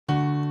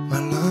My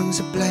lungs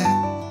are black,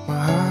 my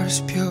heart is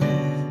pure.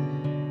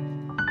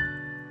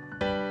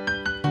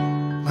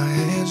 My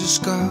hands are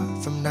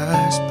scarred from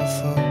nights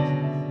before,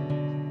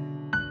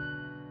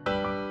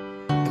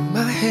 and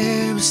my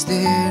hair is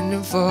thin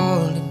and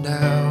falling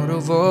out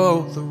of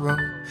all the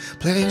wrong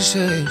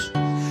places.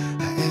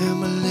 I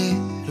am a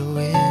little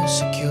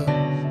insecure.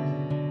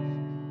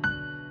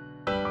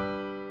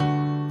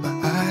 My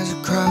eyes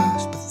are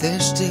crossed, but they're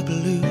still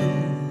blue.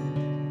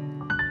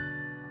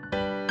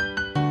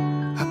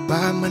 I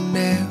bite my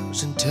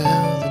nails and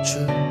tell the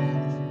truth.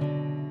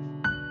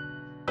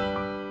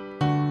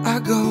 I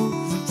go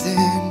from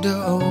thin to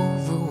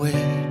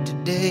overweight,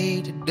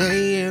 day to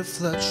day it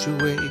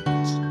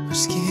fluctuates. My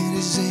skin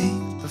is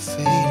inked but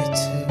faded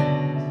too.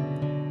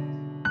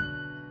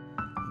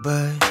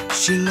 But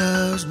she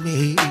loves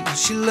me,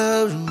 she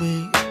loves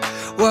me.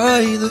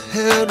 Why the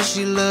hell does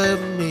she love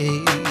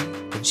me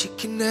when she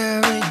can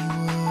have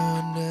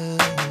anyone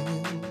else?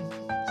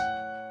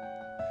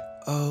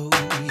 Oh,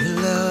 you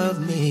love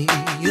me,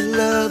 you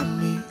love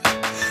me.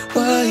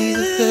 Why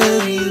the hell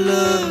do you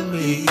love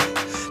me?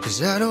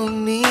 'Cause I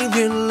don't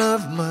even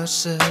love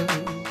myself.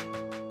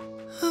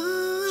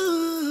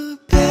 Oh,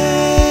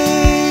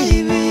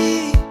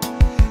 baby,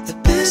 the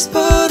best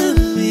part of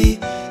me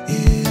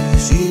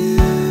is you.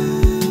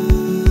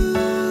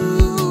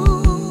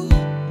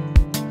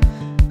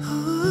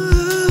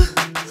 Oh,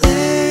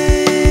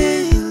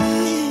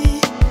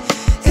 lately,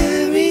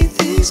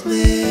 everything's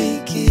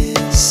making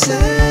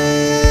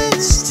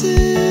sense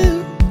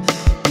too.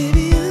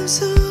 Baby, I'm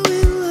so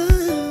in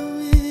love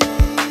with you.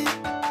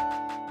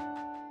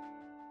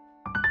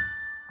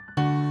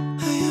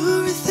 I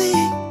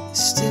overthink,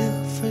 still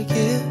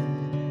forget.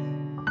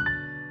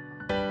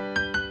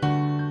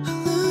 I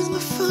lose my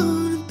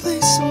phone in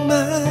place of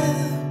my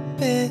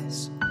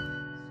best.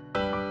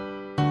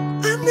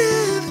 I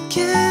never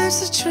catch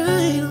the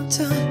train on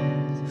time,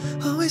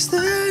 always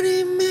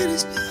 30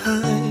 minutes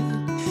behind.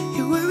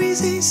 Your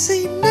worries ain't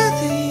seen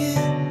nothing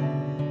yet,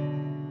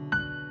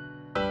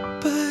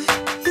 but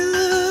you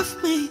love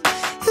me,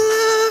 you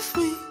love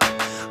me.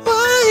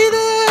 Why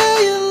the hell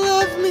you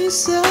love me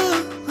so?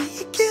 When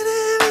you can't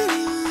have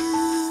anyone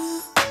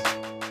else.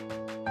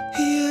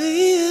 Yeah,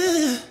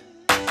 yeah.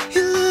 He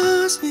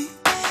loves me,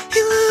 he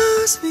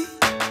loves me,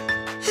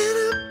 and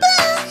I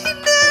bet he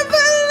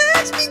never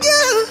lets me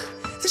go.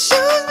 It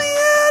shows me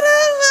how to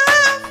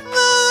love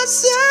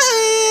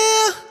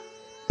myself.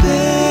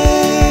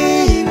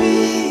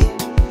 Baby,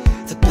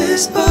 the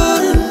best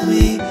part of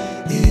me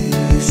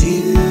is you.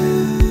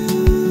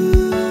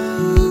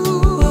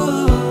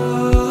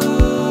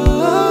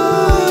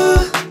 Oh,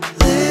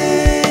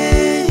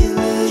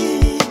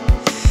 lately,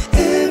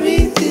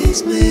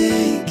 everything's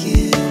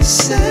making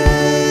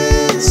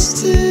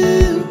sense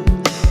too.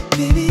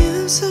 Baby,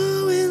 I'm so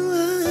in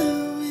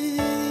love with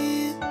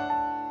you.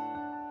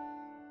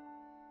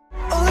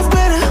 All is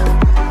better,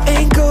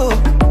 ain't gold.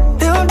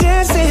 Now I'm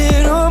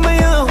dancing on my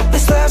own.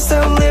 This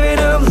lifestyle I'm living,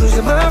 I'm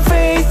losing my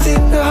faith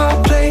in the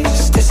hard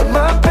place. Testing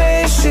my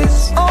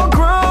patience, all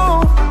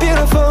grown,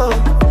 beautiful,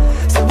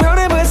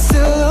 surrounded but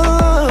still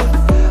alone.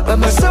 But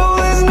my soul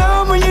is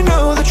numb when you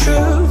know the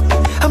truth.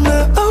 I'm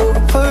not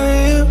over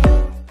you.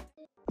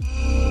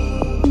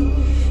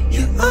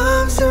 Your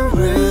arms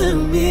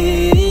around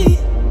me,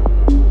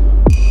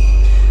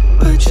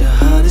 but your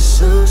heart is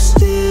so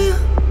still.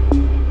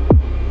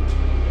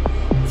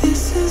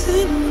 This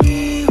isn't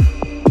real.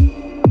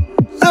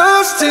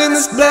 Lost in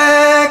this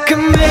black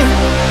and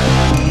mirror.